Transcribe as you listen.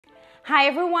Hi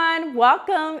everyone,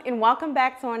 welcome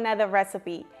back to another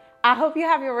recipe. I hope you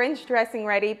have your ranch dressing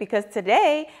ready because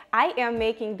today I am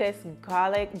making this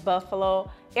garlic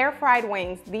buffalo air fried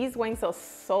wings. These wings are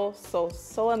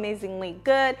so amazingly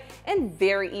good and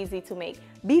very easy to make.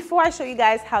 Before I show you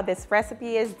guys how this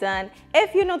recipe is done,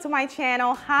 if you're new to my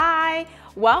channel, hi,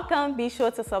 welcome, be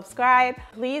sure to subscribe.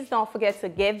 Please don't forget to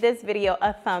give this video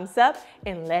a thumbs up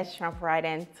and let's jump right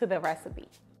into the recipe.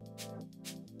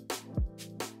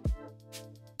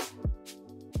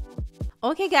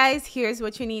 Okay guys, here's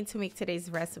what you need to make today's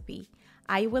recipe.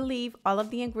 I will leave all of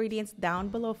the ingredients down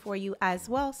below for you as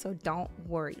well, so don't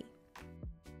worry.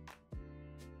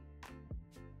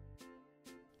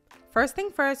 First thing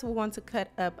first, we're going to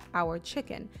cut up our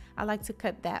chicken. I like to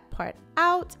cut that part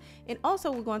out, and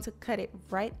also we're going to cut it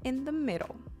right in the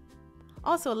middle.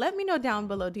 Also, let me know down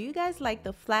below, do you guys like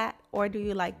the flat or do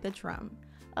you like the drum?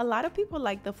 A lot of people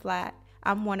like the flat.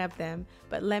 I'm one of them,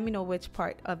 but let me know which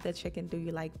part of the chicken do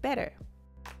you like better.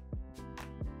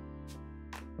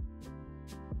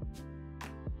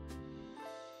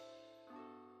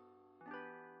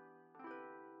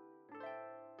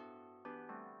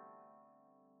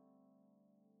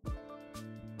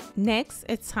 Next,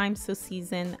 it's time to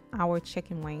season our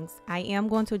chicken wings. I am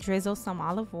going to drizzle some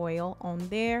olive oil on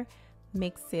there,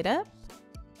 mix it up.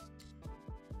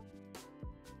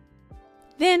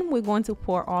 Then we're going to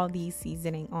pour all these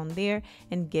seasoning on there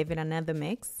and give it another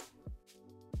mix.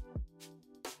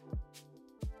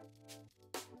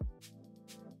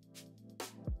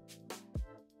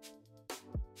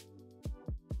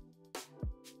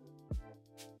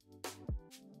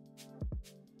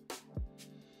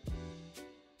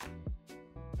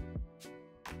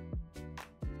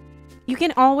 You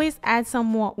can always add some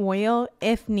more oil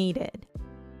if needed.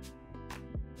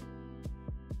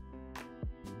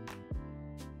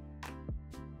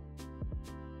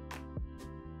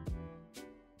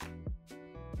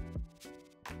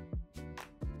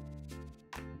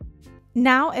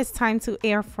 Now it's time to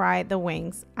air fry the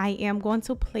wings. I am going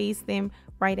to place them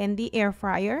right in the air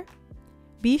fryer.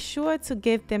 Be sure to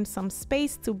give them some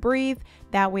space to breathe,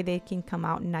 that way they can come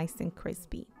out nice and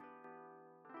crispy.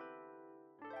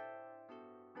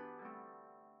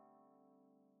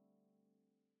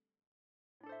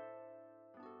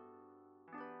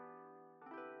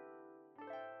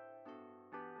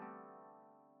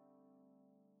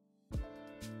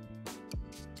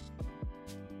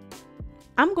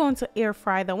 I'm going to air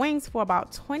fry the wings for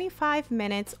about 25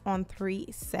 minutes on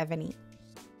 370.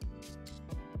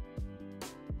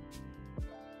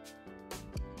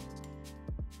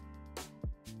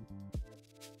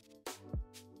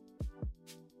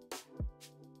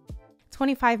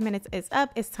 "25 minutes is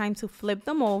up. It's time to flip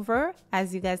them over.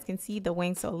 As you guys can see, the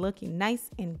wings are looking nice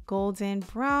and golden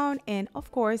brown, and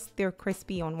of course they're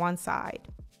crispy on one side.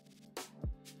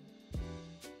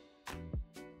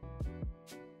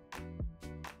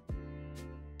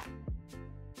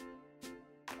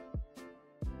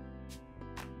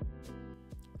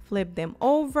 Flip them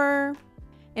over,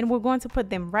 and we're going to put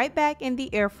them right back in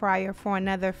the air fryer for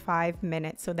another 5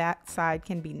 minutes so that side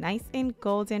can be nice and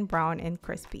golden brown and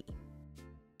crispy.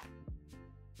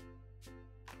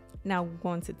 Now we're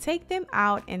going to take them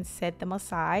out and set them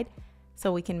aside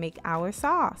so we can make our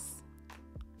sauce.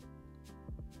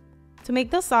 To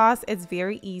make the sauce, it's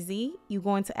very easy. You're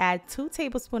going to add 2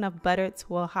 tablespoons of butter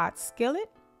to a hot skillet.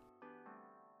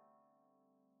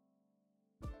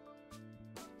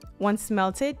 Once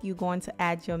melted, you're going to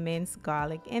add your minced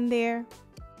garlic in there.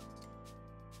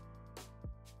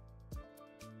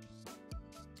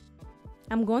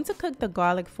 I'm going to cook the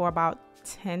garlic for about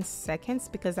 10 seconds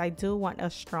because I do want a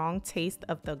strong taste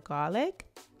of the garlic.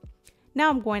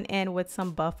 Now I'm going in with some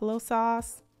buffalo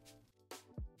sauce.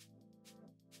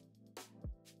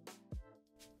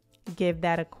 Give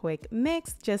that a quick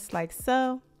mix just like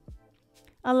so.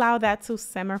 Allow that to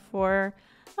simmer for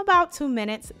about 2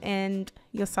 minutes and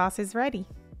your sauce is ready.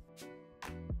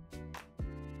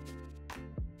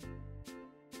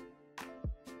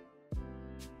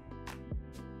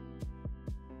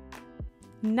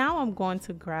 Now I'm going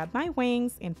to grab my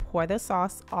wings and pour the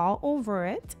sauce all over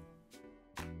it.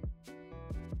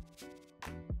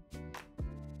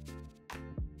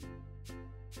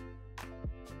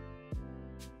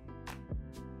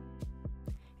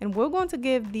 And we're going to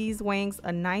give these wings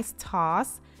a nice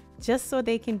toss just so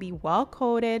they can be well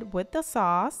coated with the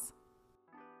sauce.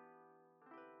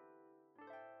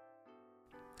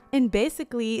 And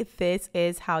basically, this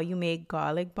is how you make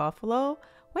garlic buffalo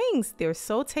wings. They're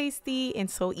so tasty and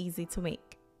so easy to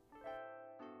make.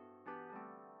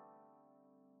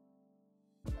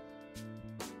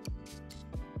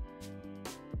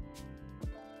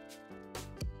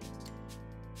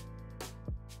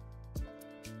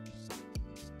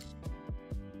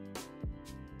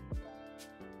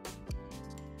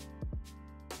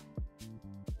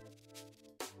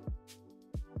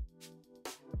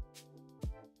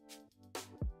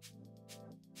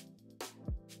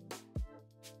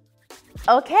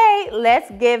 Okay,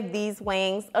 let's give these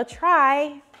wings a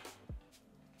try.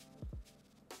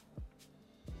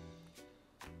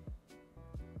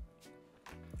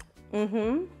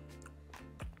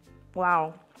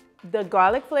 Wow, the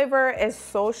garlic flavor is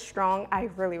so strong. I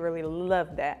really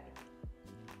love that.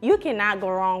 You cannot go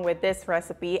wrong with this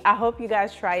recipe. I hope you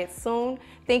guys try it soon.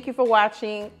 Thank you for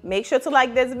watching. Make sure to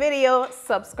like this video,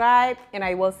 subscribe, and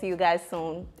I will see you guys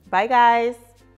soon. Bye guys.